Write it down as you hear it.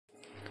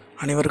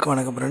அனைவருக்கும்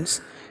வணக்கம் ஃப்ரெண்ட்ஸ்.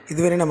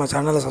 இதுவரை நம்ம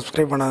சேனலை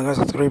சப்ஸ்கிரைப் பண்ணாங்க,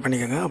 சப்ஸ்கிரைப்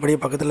பண்ணிக்கோங்க. அப்படியே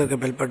பக்கத்தில் இருக்க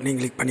பெல் பட்டனையும்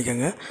கிளிக்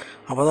பண்ணிக்கோங்க.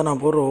 அப்போ தான்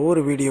நான் போடுற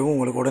ஒவ்வொரு வீடியோவும்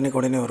உங்களுக்கு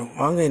உடனே வரும்.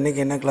 வாங்க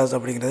இன்றைக்கி என்ன கிளாஸ்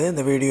அப்படிங்கிறத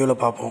இந்த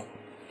வீடியோவில் பார்ப்போம்.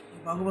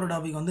 பார்க்க போகிற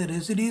டாபிக் வந்து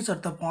residues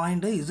at the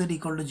point z =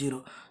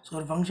 0. So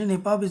ஒரு ஃபங்க்ஷன்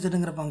f of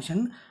zங்கிற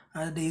ஃபங்க்ஷன்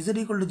அது z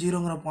 =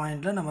 0ங்கிற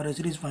பாயிண்டில் நம்ம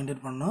ரெசிடியூஸ் ஃபைண்ட்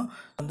அவுட் பண்ணணும்.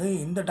 வந்து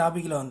இந்த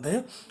டாப்பிக்கில் வந்து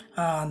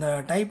அந்த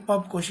டைப்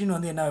ஆஃப் கொஷின்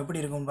வந்து என்ன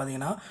எப்படி இருக்கும்னு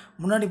பார்த்தீங்கன்னா,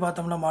 முன்னாடி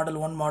பார்த்தோம்னா மாடல்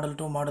 1, மாடல்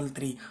 2, மாடல்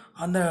 3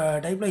 அந்த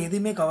டைப்பில்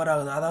எதுவுமே கவர்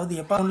ஆகுது. அதாவது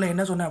எப்போ ஒன்றில்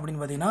என்ன சொன்னேன்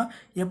அப்படின்னு பார்த்தீங்கன்னா,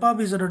 f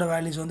of zோட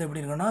வேல்யூஸ் வந்து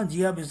எப்படி இருக்குன்னா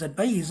g of z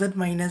by z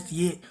minus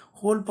a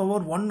whole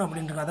power 1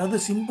 அப்படின்னு இருக்கும். அதாவது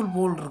சிம்பிள்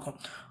போல் இருக்கும்.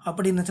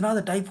 அப்படி இருந்துச்சுன்னா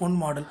அது டைப் 1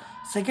 மாடல்.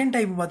 செகண்ட்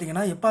டைப்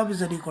பார்த்தீங்கன்னா f of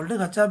z =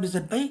 h of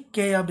z by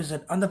k of z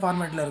அந்த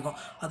ஃபார்மேட்டில் இருக்கும்.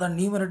 அதான்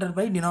நியூமரேட்டர்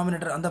பை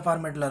டினாமினேட்டர் அந்த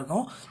ஃபார்மேட்டில்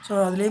இருக்கும். ஸோ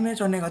அதுலேயுமே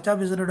சொன்னேன் h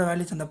of z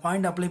வேல்யூஸ் அந்த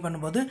பாயிண்ட் அப்ளை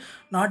பண்ணும்போது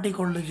not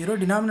equal to 0,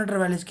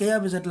 denominator values k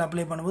of z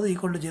apply பண்ணும்போது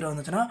ஈக்குவல் டு 0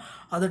 வந்துச்சுன்னா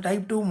அது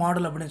டைப் 2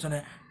 மாடல் அப்படின்னு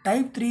சொன்னேன்.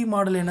 டைப் 3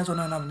 மாடல் என்ன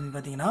சொன்னாங்க அப்படின்னு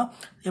பார்த்தீங்கன்னா,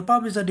 f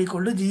of z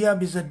 = g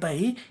of z by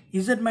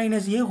z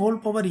minus a whole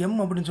power m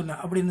அப்படின்னு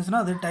சொன்னேன். அப்படி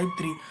இருந்துச்சுன்னா அது டைப்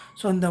 3.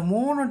 ஸோ இந்த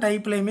 3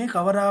 டைப்லையுமே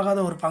கவர்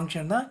ஆகாத ஒரு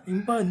ஃபங்க்ஷன் தான்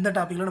இப்போ இந்த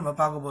டாப்பிக்கில் நம்ம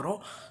பார்க்க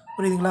போகிறோம்.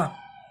 புரியுதுங்களா?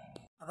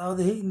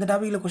 அதாவது இந்த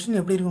டாப்பிக்கில் கொஸ்டின்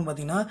எப்படி இருக்குன்னு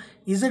பார்த்தீங்கன்னா,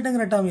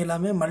 இசட்டுங்கிற டேர்ம்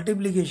எல்லாமே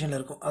மல்டிப்ளிகேஷனில்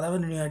இருக்கும்.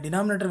 அதாவது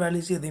டினாமினேட்டர்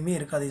வேல்யூஸ் எதுவுமே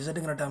இருக்காது.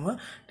 இசட்டுங்கிற டேர்ம்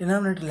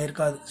டினாமினேட்டரில்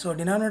இருக்காது. ஸோ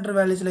டினாமினேட்டர்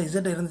வேல்யூஸில்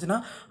இசட் இருந்துச்சுன்னா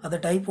அதை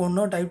டைப்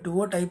 1, டைப்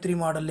 2, டைப் 3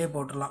 மாடல்லே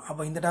போட்டுடலாம்.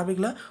 அப்போ இந்த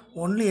டாப்பிக்கில்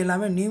ஒன்லி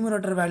எல்லாமே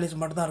நியூமரேட்டர் வேல்யூஸ்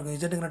மட்டும் தான் இருக்கும்.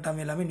 இசட்டுங்கிற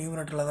டேர்ம் எல்லாமே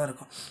நியூமரேட்டரில் தான்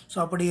இருக்கும். ஸோ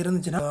அப்படி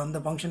இருந்துச்சுன்னா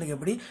அந்த ஃபங்க்ஷனுக்கு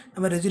எப்படி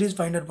நம்ம ரெசிடியூஸ்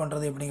ஃபைண்ட் அவுட்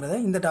பண்ணுறது அப்படிங்கிறத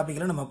இந்த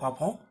டாப்பிக்கில் நம்ம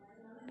பார்ப்போம்.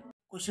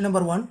 Question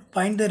number 1.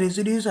 Find the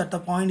residues at the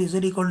point z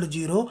 =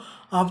 0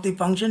 of the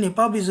function f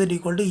of z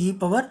 = e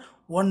power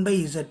 1 by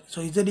z. So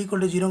z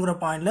 = 0ங்கிற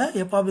பாயிண்டில்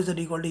f of z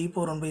 = e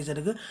power 1 by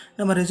zக்கு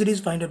நம்ம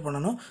ரெசிடியூஸ் ஃபைண்ட் அவுட்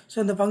பண்ணணும். So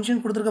இந்த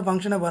function கொடுத்துருக்க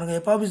ஃபங்க்ஷனை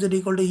பாருங்கள். f of z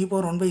 = e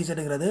power 1 by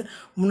zங்கிறது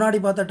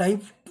முன்னாடி பார்த்த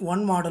type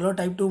 1 மாடலோ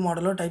type 2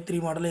 மாடலோ type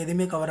 3 மாடலோ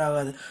எதுவுமே கவர்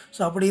ஆகாது.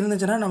 ஸோ அப்படி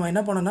இருந்துச்சுன்னா நம்ம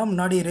என்ன பண்ணணும்னா,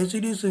 முன்னாடி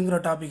ரெசிடியூஸுங்கிற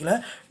டாப்பிக்கில்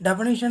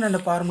டெஃபினிஷன்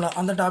அண்ட் ஃபார்முலா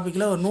அந்த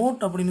டாப்பிக்கில் ஒரு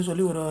நோட் அப்படின்னு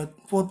சொல்லி ஒரு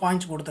 4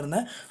 பாயிண்ட்ஸ்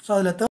கொடுத்துருந்தேன். ஸோ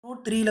அதில்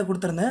நோட் 3ல்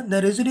கொடுத்துருந்தேன். The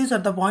residues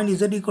at the point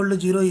z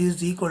 = 0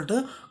 is equal to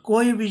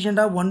coefficient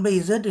of 1 by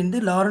z in the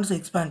Lorentz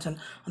expansion.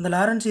 அந்த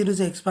Lawrence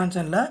series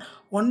எக்ஸ்பான்ஷனில்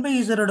 1 by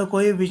z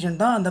coefficient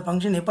தான் அந்த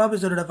function f of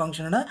z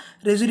ஃபங்க்ஷனோட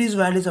residues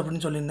values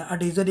அப்படின்னு சொல்லியிருந்தேன்.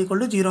 At z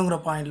 = 0ங்கிற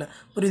பாயிண்டில்.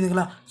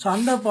 புரியுதுங்களா? So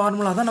அந்த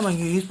formula தான் நம்ம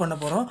இங்கே யூஸ் பண்ண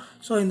போகிறோம்.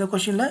 ஸோ இந்த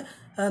கொஷினில்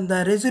the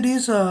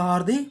residues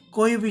are the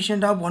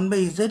coefficient of 1 by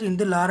z in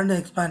the Lorentz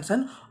expansion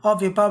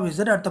of f of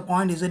z at the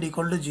point z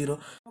 = 0.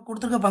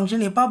 கொடுத்துருக்க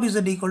function f of z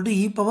 =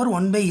 e power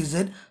 1 by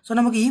z. So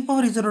நமக்கு e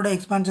power z ஓட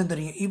expansion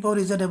தெரியும். e power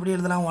z எப்படி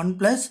எழுதலாம்? 1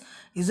 plus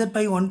z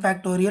by 1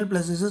 factorial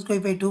plus z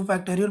square by 2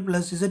 factorial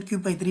plus z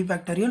cube by 3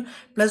 factorial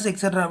plus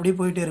etc. அப்படி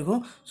போயிட்டே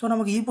இருக்கும். So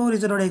நமக்கு e power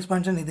z ஓட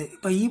எக்ஸ்பான்ஷன் இது.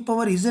 இப்போ e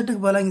power zக்கு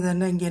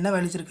பதிலாக இங்கே என்ன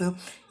வேல்யூஸ் இருக்குது?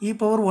 e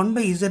power 1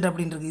 by z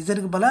அப்படின்னு இருக்குது.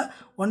 zக்கு பதிலாக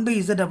 1 by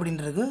z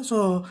அப்படின்னு இருக்குது. ஸோ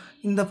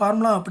இந்த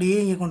ஃபார்முலா அப்படியே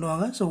இங்கே கொண்டு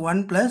வாங்க. ஸோ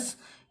 1 plus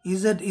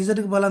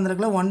zக்கு பதிலாக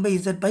இருந்திருக்கல 1 by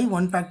z by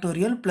 1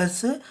 factorial plus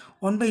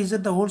 1 by z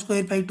the whole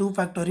square by 2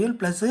 factorial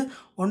plus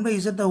 1 by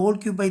z the whole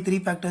cube by 3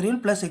 factorial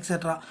plus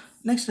etc.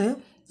 Next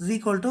is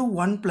equal to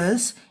 1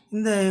 plus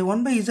இந்த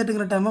 1 by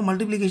zங்கிற டேர்மை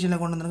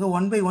மல்டிப்ளிகேஷனில் கொண்டு வந்துருங்க.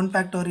 1 by 1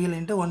 factorial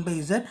into 1 by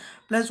z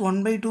plus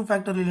 1 by 2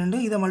 factorial into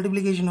இதை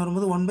multiplication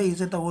வரும்போது 1 by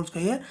z the whole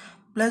square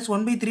plus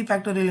 1 by 3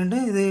 factorial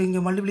into இது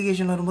இங்கே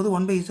multiplication வரும்போது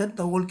 1 by z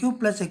the whole cube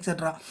plus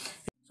etc.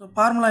 So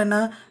formula என்ன?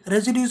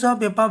 Residues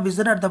of f of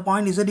z at the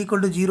point z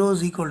 = 0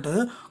 is equal to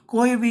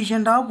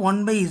coefficient of 1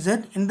 by z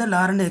in the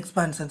Lorentz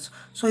expansions.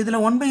 So இதில்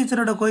 1 by z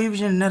ஓட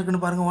coefficient என்ன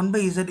இருக்குன்னு பாருங்கள். 1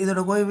 by z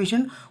இதோட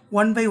coefficient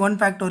 1 by 1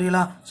 factorial.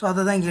 So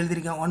அதை தான் இங்கே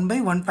எழுதியிருக்கேன். 1 by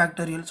 1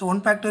 factorial. So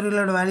 1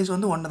 factorial values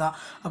வந்து 1 தான்.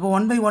 அப்போ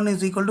 1 by 1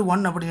 is equal to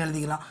 1 அப்படின்னு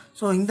எழுதிக்கலாம்.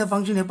 ஸோ இந்த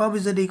function f of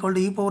z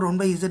 = e power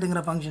 1 by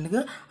zங்கிற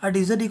ஃபங்க்ஷனுக்கு at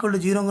z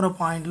 = 0ங்கிற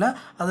பாயிண்டில்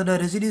அதோட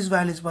ரெசிடியூஸ்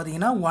வேல்யூஸ்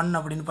பார்த்தீங்கன்னா 1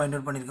 அப்படின்னு பாயிண்ட்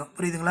அவுட் பண்ணியிருக்கோம்.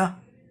 புரியுதுங்களா?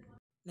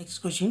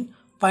 Next question.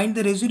 Find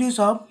the residues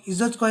of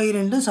z square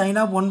into sin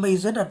of 1 by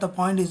z at the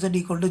point z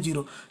 =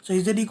 0. So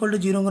z =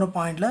 0ங்கிற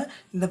பாயிண்டில்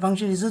இந்த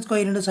function z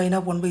square into sin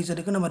of 1 by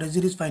zக்கு நம்ம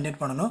residues find out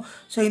பண்ணணும்.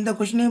 So இந்த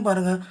கொஸ்டினையும்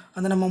பாருங்கள்.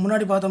 அந்த நம்ம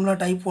முன்னாடி பார்த்தோம்னா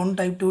டைப் 1,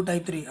 டைப் 2,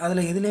 டைப் 3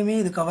 அதில் எதுலேயுமே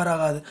இது கவர்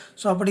ஆகாது.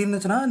 ஸோ அப்படி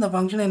இருந்துச்சுன்னா இந்த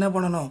ஃபங்க்ஷனை என்ன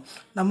பண்ணணும்?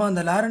 நம்ம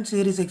அந்த லாரன்ஸ்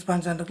சீரிஸ்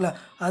எக்ஸ்பான்ஷன் இருக்குல்ல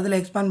அதில்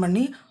எக்ஸ்பேண்ட்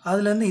பண்ணி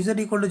அதுலேருந்து z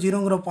 =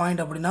 0ங்கிற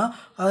பாயிண்ட் அப்படின்னா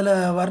அதில்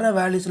வர்ற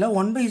வேல்யூஸில்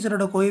 1 by z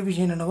ஓட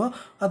கோஎஃபிஷியன்ட் என்னவோ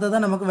அதை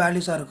தான் நமக்கு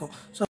வேல்யூஸாக இருக்கும்.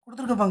 ஸோ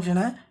கொடுத்துருக்க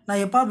ஃபங்க்ஷனை நான்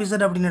f of z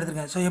அப்படின்னு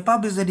எடுத்துருக்கேன். So f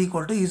of z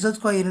 = z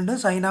square into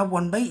sin of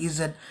 1 by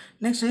z.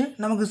 Next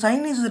நமக்கு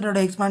sin z ஓட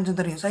எக்ஸ்பான்ஷன்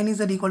தெரியும். sin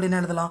z = என்ன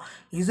எழுதலாம்?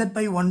 z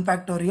by 1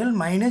 factorial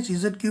minus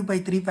z cube by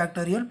 3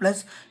 factorial plus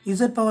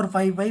z power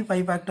 5 by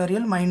 5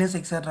 factorial minus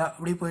etc.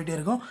 அப்படி போயிட்டே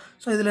இருக்கும்.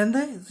 So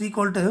இதுலேருந்து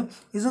equal to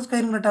z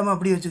squareங்கிற term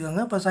அப்படி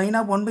வச்சுக்கோங்க. இப்போ sin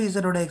of 1 by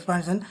z ஓட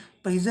எக்ஸ்பான்ஷன்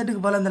இப்போ zக்கு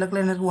பதிலாக இந்த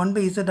இடத்துல என்ன இருக்குது? 1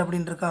 by z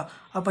அப்படின்னு இருக்கா?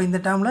 அப்போ இந்த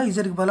டேர்மில்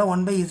zக்கு பதிலாக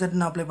 1 by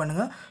zன்னு அப்ளை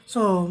பண்ணுங்கள்.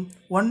 So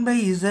 1 by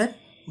z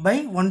by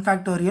 1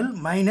 factorial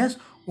minus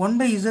 1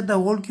 by z the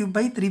whole cube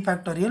by 3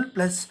 factorial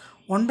plus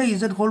 1 by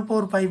z whole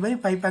power 5 by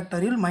 5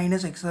 factorial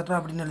minus etc.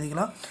 அப்படின்னு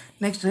எழுதிக்கலாம்.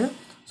 Next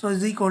so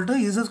is equal to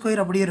Z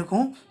square அப்படியே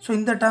இருக்கும். So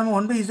இந்த term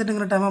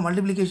 1/zங்கிற டேர்மை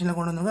மல்டிப்ளிகேஷனில்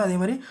கொண்டு வந்துருங்க. அதே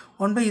மாதிரி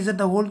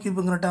 1/z ஹோல்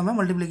கியூப்ங்கிற டேர்மை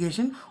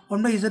மல்டிப்ளிகேஷன்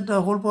 1/z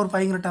ஹோல் பவர்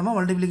 5ங்கிற டேர்மை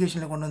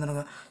மல்டிப்ளிகேஷனில் கொண்டு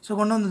வந்துருங்க. ஸோ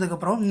கொண்டு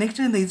வந்ததுக்கப்புறம்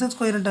நெக்ஸ்ட் இந்த இசட்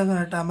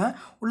ஸ்கொயர்ங்கிற டேர்மை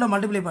உள்ள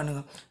மல்டிப்ளை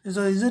பண்ணுங்கள்.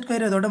 ஸோ இசட்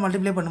ஸ்கொயர் இதோட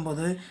மல்டிப்ளை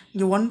பண்ணும்போது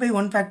இங்கே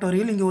 1/1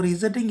 ஃபேக்டோரியல், இங்கே ஒரு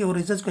இசட், இங்கே ஒரு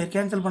இசட் ஸ்கொயர்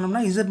கேன்சல்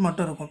பண்ணோம்னா இசட்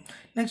மட்டும் இருக்கும்.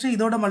 நெக்ஸ்ட்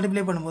இதோட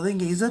மல்டிப்ளை பண்ணும்போது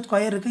இங்கே இசட்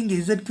ஸ்கொயர் இருக்குது, இங்கே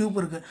இசட் கியூப்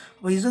இருக்குது.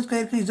 அப்போ இசட்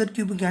ஸ்கொயருக்கு இசட்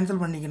கியூப்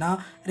கேன்சல் பண்ணிங்கன்னா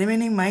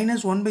ரிமைனிங்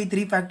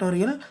 -1/3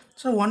 ஃபேக்டோரியல்.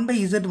 ஸோ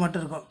 1/z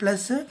மட்டும் இருக்கும்.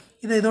 ப்ளஸ்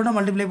இதை இதோட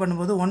மல்டிப்ளை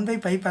பண்ணும்போது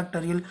 1/5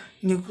 ஃபேக்டோரியல்,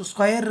 இங்கே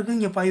ஸ்கொயர் இருக்குது,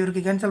 இங்கே 5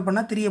 இருக்குது, கேன்சல்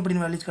பண்ணால் 3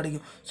 அப்படின்னு வேல்யூஸ்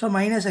கிடைக்கும். So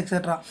minus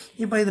etcetera.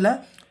 இப்போ இதில்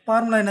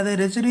ஃபார்முலா என்னது?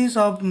 Residues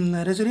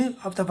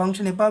of the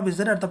function f of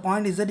z at the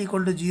point z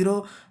equal to 0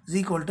 is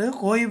equal to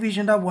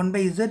coefficient of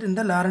 1/z in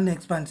the Laurent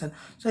expansion.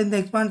 So இந்த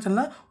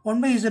எக்ஸ்பான்ஷனில்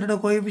 1/z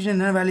கோஎஃபிஷியன்ட்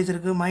என்ன values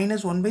இருக்குது?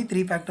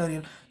 -1/3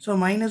 factorial. So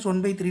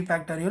 -1/3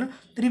 factorial,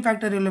 3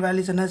 factorial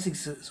values என்ன?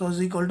 6. So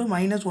is equal to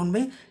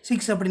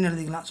 -1/6 அப்படின்னு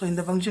எழுதிக்கலாம். So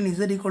இந்த function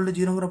z equal to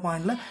 0ங்கிற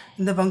பாயிண்டில்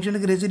இந்த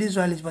ஃபங்க்ஷனுக்கு ரெசிடியூஸ்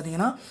வேல்யூஸ்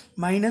பார்த்தீங்கன்னா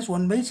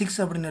 -1/6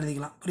 அப்படின்னு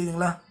எழுதிக்கலாம்.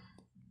 புரியுதுங்களா?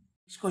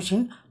 Next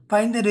question,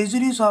 find the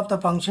residues of the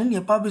function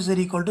f of z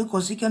equal to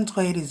cosecant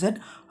square z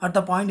at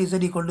the point z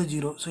equal to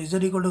 0. So z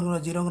equal to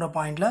 0ங்கிற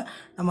பாயிண்டில்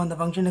நம்ம அந்த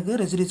ஃபங்க்ஷனுக்கு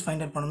ரெசிடியூஸ்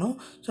ஃபைண்ட் அவுட் பண்ணணும்.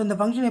 So இந்த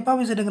ஃபங்க்ஷன் f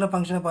of zங்கிற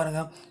ஃபங்க்ஷனை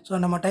பாருங்கள். So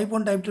நம்ம type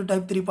 1, type 2,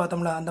 type 3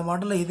 பார்த்தோம்ல, அந்த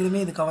மாடலில் எதுவுமே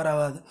இது கவர்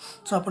ஆகாது.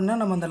 ஸோ அப்படின்னா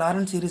நம்ம அந்த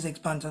லாரன்ஸ் சீரிஸ்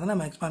எக்ஸ்பான்ஷனை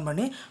நம்ம எக்ஸ்பாண்ட்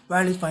பண்ணி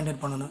வேல்யூஸ் ஃபைண்ட்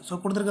அவுட் பண்ணணும்.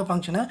 ஸோ கொடுத்துருக்க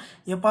ஃபங்க்ஷனை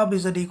f of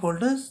z equal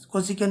to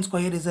cosecant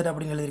square z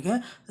அப்படின்னு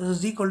எழுதியிருக்கேன்.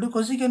 Is equal to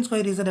cosecant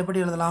square z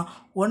எப்படி எழுதலாம்?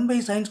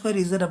 1/sin square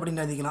z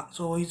அப்படின்னு எழுதிக்கலாம்.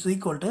 ஸோ இஸ்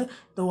ஈக்குவல் டு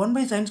இந்த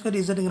 1/sin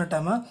square zங்கிற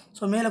டேர்மை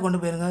ஸோ மேலே கொண்டு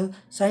போயிருங்க.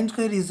 sin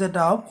square z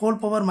of whole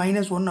power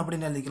 -1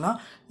 அப்படின்னு எழுதிக்கலாம்.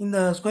 இந்த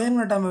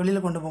ஸ்கொயர்ங்கிற டேர்மை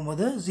வெளியில் கொண்டு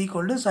போகும்போது is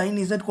equal to sin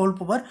z whole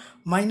power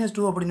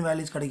 -2 அப்படின்னு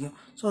வேல்யூஸ் கிடைக்கும்.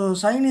 ஸோ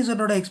sin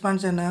zோட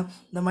எக்ஸ்பான்ஷன் என்ன?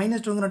 இந்த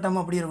 -2ங்கிற டேர்ம்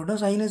அப்படியே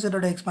இருக்கட்டும். sin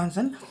zோட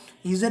expansion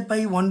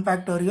z/1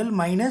 factorial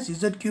minus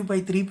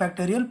z3/3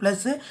 factorial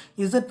plus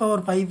z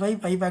power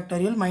 5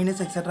 factorial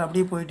minus etcetera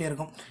அப்படியே போயிட்டே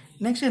இருக்கும்.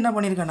 நெக்ஸ்ட் என்ன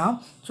பண்ணியிருக்கேன்னா,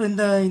 ஸோ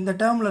இந்த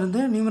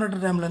டேர்ம்லேருந்து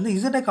நியூமரேட்டர் டேர்ம்லேருந்து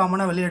இசட்டை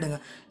காமனாக வெளியிடுங்க.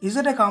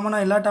 இசட்டை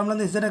காமனாக எல்லா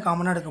டேர்ம்லேருந்து இசட்டை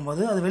காமனாக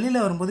எடுக்கும்போது அது வெளியில்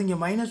வரும்போது இங்கே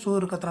 -2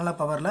 இருக்கிறதுனால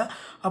பவரில்,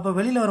 அப்போ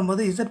வெளியில்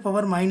வரும்போது z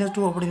பவர்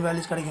 -2 அப்படின்னு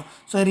வேல்யூஸ் கிடைக்கும்.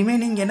 ஸோ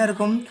ரிமைனிங் என்ன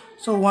இருக்கும்?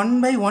 ஸோ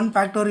 1/1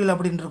 ஃபேக்டோரியல்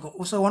அப்படின்னு இருக்கும்.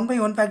 ஸோ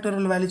 1/1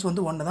 ஃபேக்டோரியல் வேல்யூஸ்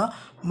வந்து 1 தான்.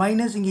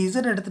 மைனஸ் இங்கே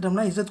z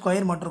எடுத்துட்டோம்னா z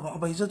ஸ்கொயர் மட்டும் இருக்கும்.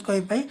 அப்போ z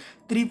square by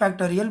 3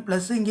 factorial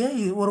plus இங்கே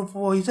ஒரு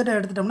z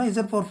எடுத்துட்டோம்னா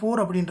z பவர் 4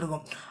 அப்படின்னு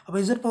இருக்கும்.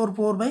 அப்போ z power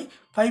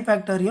 4/5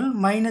 factorial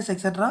minus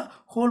etcetera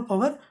whole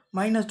power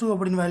 -2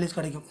 அப்படின்னு வேல்யூஸ்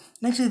கிடைக்கும்.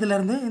 நெக்ஸ்ட்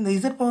இதிலேருந்து இந்த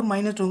z பவர்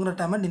 -2ங்கிற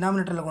டேர்மை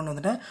டினாமினேட்டரில் கொண்டு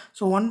வந்துட்டேன்.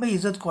 So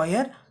 1/z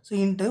square so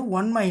into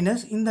 1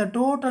 minus இந்த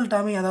டோட்டல்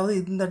டேர்மை, அதாவது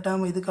இந்த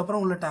டேர்ம்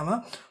இதுக்கப்புறம் உள்ள டேர்மை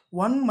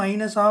 1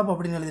 மைனஸ் ஆஃப்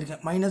அப்படின்னு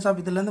எழுதியிருக்கேன். மைனஸ் ஆஃப்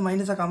இதுலேருந்து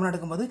மைனஸாக காமனாக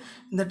எடுக்கும்போது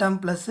இந்த டேர்ம்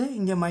ப்ளஸ்ஸு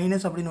இங்கே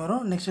மைனஸ் அப்படின்னு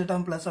வரும். நெக்ஸ்ட்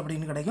டேர்ம் ப்ளஸ்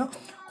அப்படின்னு கிடைக்கும்.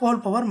 ஹோல்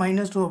பவர்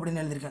 -2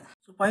 அப்படின்னு எழுதியிருக்கேன்.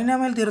 ஸோ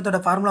பைனாமியல் தியரத்தோட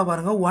ஃபார்முலா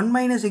பாருங்கள்.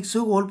 1 - x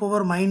ஹோல்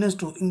பவர்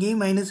 -2,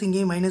 இங்கேயும் மைனஸ்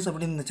இங்கேயும் மைனஸ்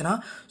அப்படின்னு இருந்துச்சுன்னா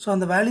ஸோ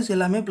அந்த வேல்யூஸ்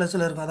எல்லாமே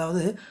ப்ளஸில் இருக்கும்.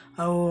 அதாவது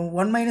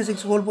 1 - x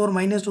whole power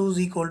 -2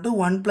 is equal to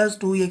 1 +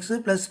 2x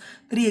 +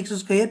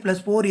 3x²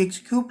 +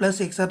 4x³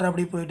 + extra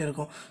அப்படி போயிட்டு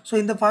இருக்கும். ஸோ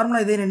இந்த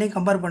ஃபார்முலா இதே ரெண்டையும்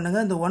கம்பேர்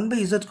பண்ணுங்கள். இந்த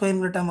 1/z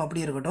ஸ்கொயருங்கிற டேர்ம்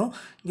அப்படி இருக்கட்டும்.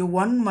 இங்கே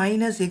 1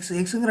 - x,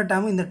 எக்ஸுங்கிற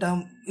டேர்ம் இந்த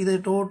டேர்ம் இது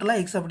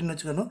டோட்டலாக எக்ஸ் அப்படின்னு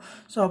வச்சுக்கணும்.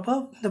 ஸோ அப்போ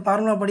இந்த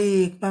ஃபார்முலா படி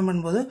எக்ஸ்பேண்ட்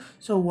பண்ணும்போது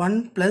ஸோ 1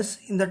 ப்ளஸ்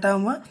இந்த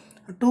டேர்மை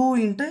 2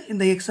 இன்ட்டு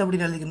இந்த எக்ஸ்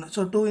அப்படின்னு எழுதிக்கணும்.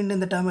 ஸோ 2 இன்ட்டு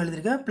இந்த டேர்ம்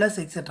எழுதியிருக்கேன்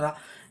ப்ளஸ் எக்ஸெட்ரா.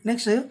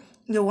 நெக்ஸ்ட்டு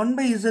இங்கே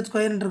 1/z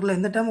ஸ்கொயர் இருக்குல்ல,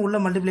 இந்த டேர்ம் உள்ளே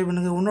மல்டிப்ளை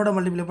பண்ணுங்கள். உன்னோட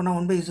மல்டிப்ளை பண்ணால்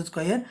 1/z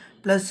ஸ்கொயர்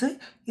ப்ளஸ்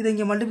இதை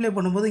இங்கே மல்டிப்ளை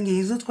பண்ணும்போது இங்கே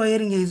z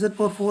ஸ்கொயர் இங்கே z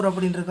பவர் 4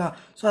 அப்படின்னு இருக்கா.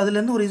 ஸோ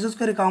அதுலேருந்து ஒரு z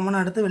ஸ்கொயர்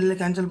காமனாக எடுத்து வெளியில்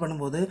கேன்சல்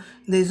பண்ணும்போது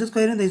இந்த z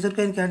ஸ்கொயர் இந்த z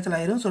ஸ்கொயர் கேன்சல்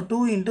ஆயிரும். ஸோ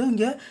 2 இன்ட்டு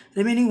இங்கே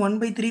ரிமைனிங்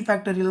 1/3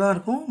 ஃபேக்டரியல் தான்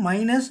இருக்கும்.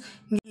 மைனஸ்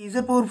இங்கே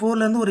z பவர்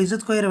 4லேருந்து ஒரு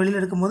z ஸ்கொயர்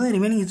வெளியில் எடுக்கும்போது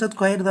ரிமைனிங் z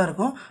ஸ்கொயர் தான்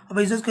இருக்கும்.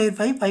 அப்போ z square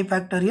 5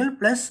 factorial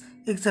plus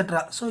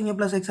etcetera. So இங்கே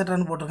ப்ளஸ்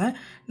எக்ஸெட்ரான்னு போட்டிருக்கேன்.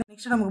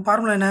 நெக்ஸ்ட் நமக்கு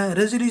ஃபார்முலா என்ன?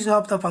 Residues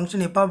of the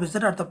function f of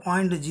z at the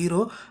point 0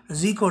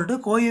 is equal to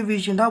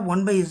coefficient of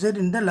 1/z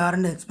in the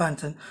Laurent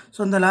expansion. So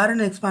இந்த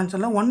Laurent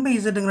expansionல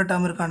 1/zங்கிற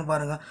term இருக்கான்னு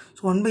பாருங்கள்.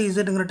 So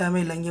 1/zங்கிற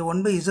டேர்மே இல்லை, இங்கே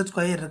 1/z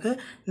square இருக்குது.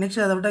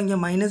 நெக்ஸ்ட் அதை விட்டால் இங்கே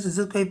மைனஸ்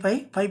z ஸ்கொயர்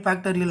 5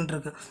 ஃபேக்டரியல்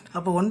இருக்குது.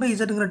 அப்போ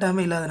 1/zங்கிற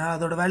டேர்மே இல்லாதனால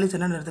அதோட வேல்யூஸ்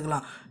என்னென்னு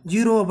எடுத்துக்கலாம்?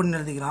 0 அப்படின்னு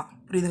எழுதிக்கலாம்.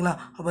 புரியுதுங்களா?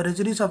 அப்போ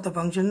residues of the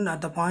function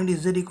at the point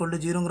z equal to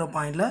 0ங்கிற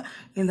பாயிண்டில்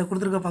இந்த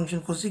கொடுத்துருக்க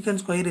function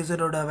கொசிகன் square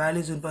zோட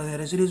values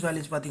residues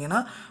values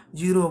பார்த்தீங்கன்னா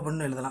 0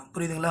 அப்படின்னு எழுதலாம்.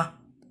 புரியுதுங்களா?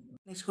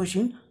 Next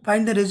question,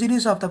 find the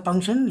residues of the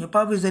function f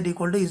of z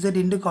equal to z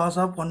into cos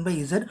of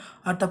 1/z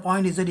at the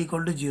point z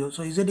equal to 0.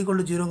 So z equal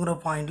to 0ங்கிற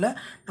பாயிண்டில்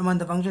நம்ம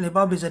அந்த function f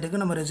of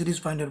zக்கு நம்ம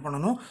residues find out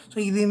பண்ணணும். So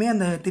இதுவுமே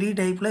அந்த 3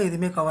 டைப்பில்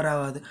எதுவுமே cover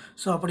ஆகாது.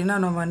 ஸோ அப்படின்னா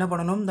நம்ம என்ன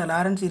பண்ணணும்? இந்த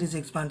லாரன்ஸ் சீரிஸ்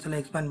எக்ஸ்பான்ஸில்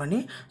எக்ஸ்பேண்ட் பண்ணி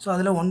ஸோ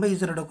அதில்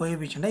 1/zோட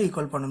கோஎஃபிஷியன்ட்டை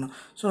ஈக்குவல் பண்ணணும்.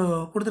 ஸோ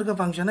கொடுத்துருக்க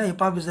ஃபங்க்ஷனை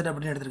f of z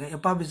அப்படின்னு எடுத்துருக்கேன்.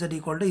 f of z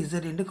equal to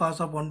z into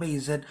cos of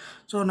 1/z.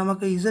 So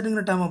நமக்கு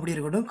zங்கிற டேர்ம் அப்படி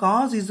இருக்கட்டும்.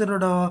 cos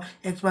zோட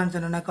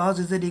எக்ஸ்பான்ஷன் என்ன?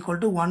 cos z equal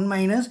to 1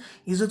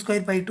 - z square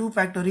by 2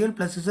 factorial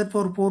plus z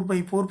power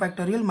 4/4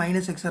 factorial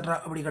minus etcetera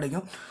அப்படி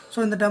கிடைக்கும். So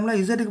இந்த டேர்மில்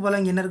இசட்டுக்கு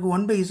பதிலாக இங்கே என்ன இருக்குது?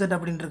 1/z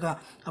அப்படின்னு இருக்கா.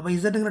 அப்போ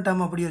இசட்டுங்கிற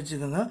டேர்ம் அப்படி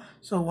வச்சுக்கோங்க.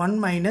 ஸோ 1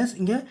 மைனஸ்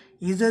இங்கே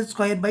z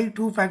ஸ்கொயர் பை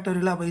 2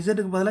 ஃபேக்டோரியல். அப்போ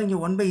இசட்டுக்கு பதிலாக இங்கே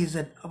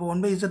 1/z. அப்போ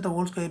 1/z the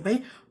whole square by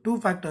 2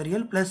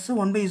 factorial plus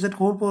 1/z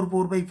whole power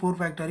 4/4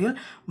 factorial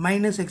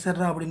minus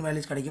extra அப்படின்னு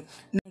வேல்யூஸ் கிடைக்கும்.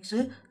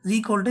 நெக்ஸ்ட்டு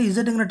ஈக்குவல் டு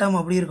இசட்டுங்கிற டேர்ம்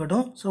அப்படி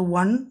இருக்கட்டும். ஸோ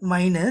 1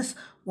 மைனஸ்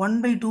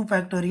 1/2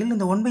 ஃபேக்டோரியல்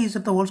இந்த 1/z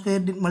த ஹோல்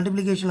ஸ்கொயர்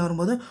மல்டிப்ளிகேஷனில்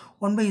வரும்போது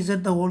 1/z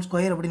த ஹோல்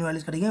ஸ்கொயர் அப்படின்னு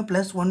வேல்யூஸ் கிடைக்கும்.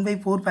 Plus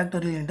 1/4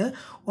 factorial into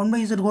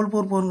 1/z whole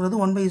power 4ங்கிறது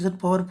 1/z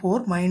power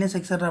 4 minus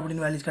extra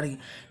அப்படின்னு values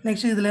கிடைக்கும்.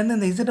 நெக்ஸ்ட் இதுலேருந்து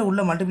இந்த இசட்டை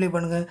உள்ள மல்டிப்ளை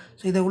பண்ணுங்கள்.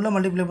 ஸோ இதை உள்ள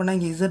மல்டிப்ளை பண்ணால்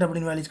இங்கே z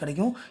அப்படின்னு வேல்யூஸ்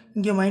கிடைக்கும்.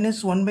 இங்கே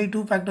மைனஸ்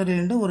 1/2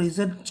 ஃபேக்டோரியல் இன்ட்டு ஒரு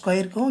z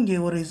ஸ்கொயருக்கும் இங்கே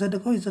ஒரு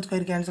z-க்கும் z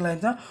ஸ்கொயர் கேன்சல்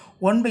ஆகிடுச்சா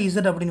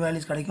 1/z அப்படின்னு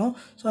வேல்யூஸ் கிடைக்கும்.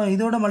 ஸோ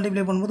இதோட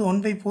மல்டிப்ளை பண்ணும்போது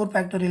 1/4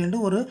 ஃபேக்டோரியல்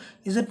இன்ட்டு ஒரு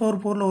z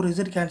பவர் 4ல் ஒரு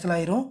z கேன்சல்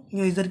ஆயிரும்.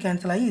 இங்கே z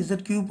கேன்சல் ஆகி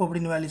z கியூப்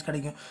அப்படின்னு வேல்யூஸ்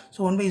கிடைக்கும். ஸோ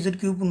 1/z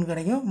கியூப்னு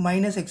கிடைக்கும்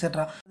மைனஸ்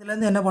எக்ஸட்ரா.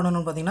 இதுலேருந்து என்ன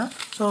பண்ணணும்னு பார்த்தீங்கன்னா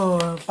ஸோ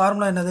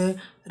ஃபார்முலா என்னது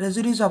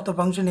residues of the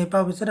function f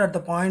of z at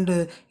the point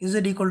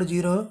z equal to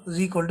 0 is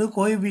equal to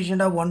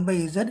coefficient of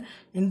 1/z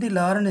into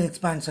Lorentz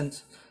expansions.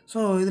 So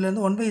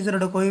இதுலேருந்து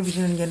 1/z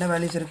coefficient இங்கே என்ன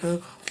values இருக்குது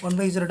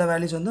 1/z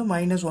வேல்யூஸ் வந்து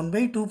minus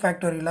 1/2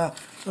 ஃபேக்டோரியலா.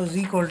 So is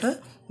equal to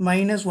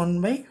minus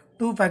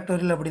 1/2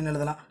 factorial அப்படின்னு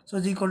எழுதலாம். So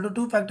is equal to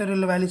 2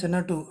 factorial values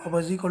என்ன 2. அப்போ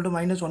is equal to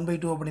minus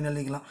 1/2 அப்படின்னு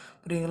எழுதிக்கலாம்.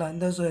 புரியுங்களா.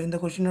 இந்த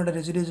கொஸ்டினோட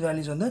ரெசிடியூஸ்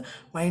வேல்யூஸ் வந்து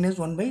minus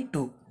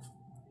 1/2.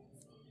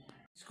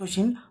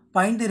 Question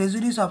find the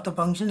residues of the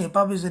function f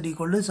of z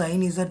equal to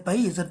sin z by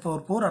z power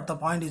 4 at the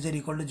point z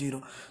equal to 0.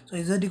 So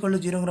z equal to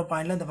 0ங்கிற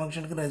பாயிண்டில் இந்த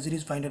ஃபங்க்ஷனுக்கு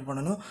residues find out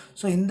பண்ணணும்.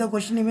 So இந்த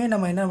கொஸ்டினுமே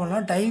நம்ம என்ன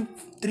பண்ணலாம் type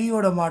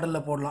 3யோட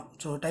மாடலில் போடலாம்.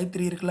 ஸோ டைப்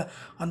 3 இருக்குல்ல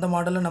அந்த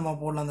மாடலில் நம்ம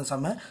போடலாம் அந்த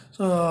சம்மை.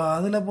 ஸோ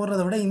அதில்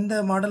போடுறத விட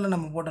இந்த மாடலில்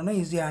நம்ம போட்டோம்னா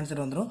ஈஸியாக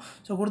ஆன்சர் வந்துடும்.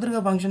 ஸோ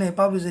கொடுத்துருக்க function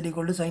f of z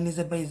equal to sin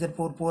z by z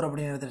power 4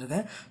 அப்படின்னு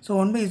எடுத்துருக்கேன். ஸோ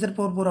 1/z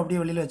power 4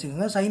 அப்படியே வெளியில்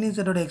வச்சுக்கோங்க. sin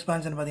z ஓட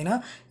எக்ஸ்பான்ஷன் பார்த்தீங்கன்னா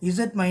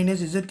z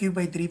minus z cube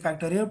by 3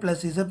 factorial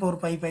plus z power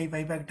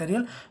 5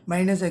 factorial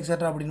minus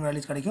extra அப்படின்னு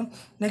வேல்யூஸ் கிடைக்கும்.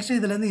 நெக்ஸ்ட்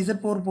இதுலேருந்து z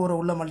பவர் 4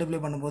 உள்ள மல்டிப்ளை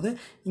பண்ணும்போது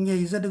இங்கே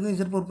z-க்கும்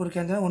z power 4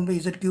 cancel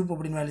 1/z cube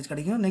அப்படின்னு வேல்யூஸ்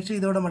கிடைக்கும். நெக்ஸ்ட்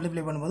இதோட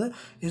மல்டிப்ளை பண்ணும்போது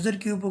z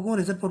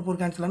கியூப்புக்கும் z பவர் 4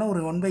 கேன்சல் ஆனால்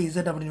ஒரு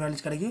 1/z அப்படின்னு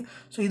வேல்யூஸ் கிடைக்கும்.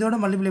 ஸோ இதோட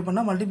மல்டிப்ளை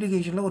பண்ணால்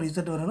மல்டிப்ளிகேஷனில் ஒரு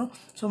z வரணும்.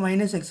 ஸோ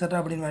மைனஸ் எக்ஸட்ரா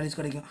அப்படின்னு வேல்யூஸ்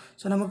கிடைக்கும்.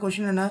 ஸோ நம்ம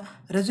கொஸ்டின் என்ன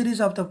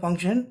residues of the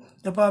function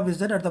f of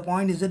z at the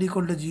point z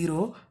equal to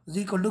 0 is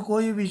equal to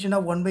coefficient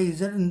of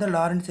 1/z in the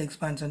Lorentz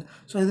expansion.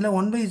 So இதில்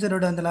 1/z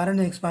ஓட அந்த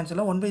Lorentz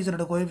expansionல 1/z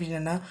ஓட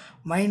coefficient என்ன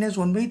minus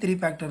 1/3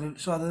 factorial.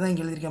 So அதை தான்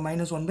இங்கே எழுதியிருக்கேன்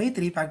minus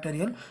 1/3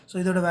 factorial. So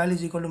இதோட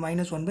values equal to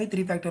minus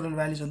 1/3 factorial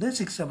values வந்து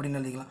 6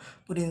 அப்படின்னு எழுதிக்கலாம்.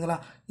 புரியுதுங்களா.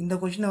 இந்த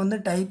கொஸ்டினை வந்து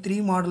டைப்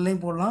 3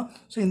 மாடல்லையும் போடலாம்.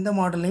 ஸோ இந்த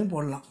மாடல்லையும்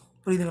போடலாம்.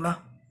 புரியுதுங்களா.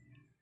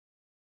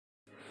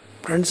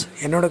 ஃப்ரெண்ட்ஸ்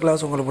என்னோட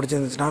கிளாஸ் உங்களுக்கு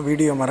பிடிச்சிருந்துச்சுன்னா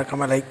வீடியோ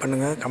மறக்காமல் லைக்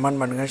பண்ணுங்கள்,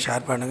 கமெண்ட் பண்ணுங்கள்,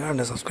 ஷேர் பண்ணுங்கள்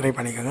அண்ட் சப்ஸ்கிரைப்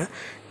பண்ணிக்கோங்க.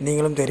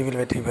 நீங்களும் தெரிவில்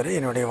வெற்றி பெற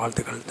என்னுடைய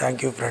வாழ்த்துக்கள்.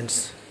 Thank you friends.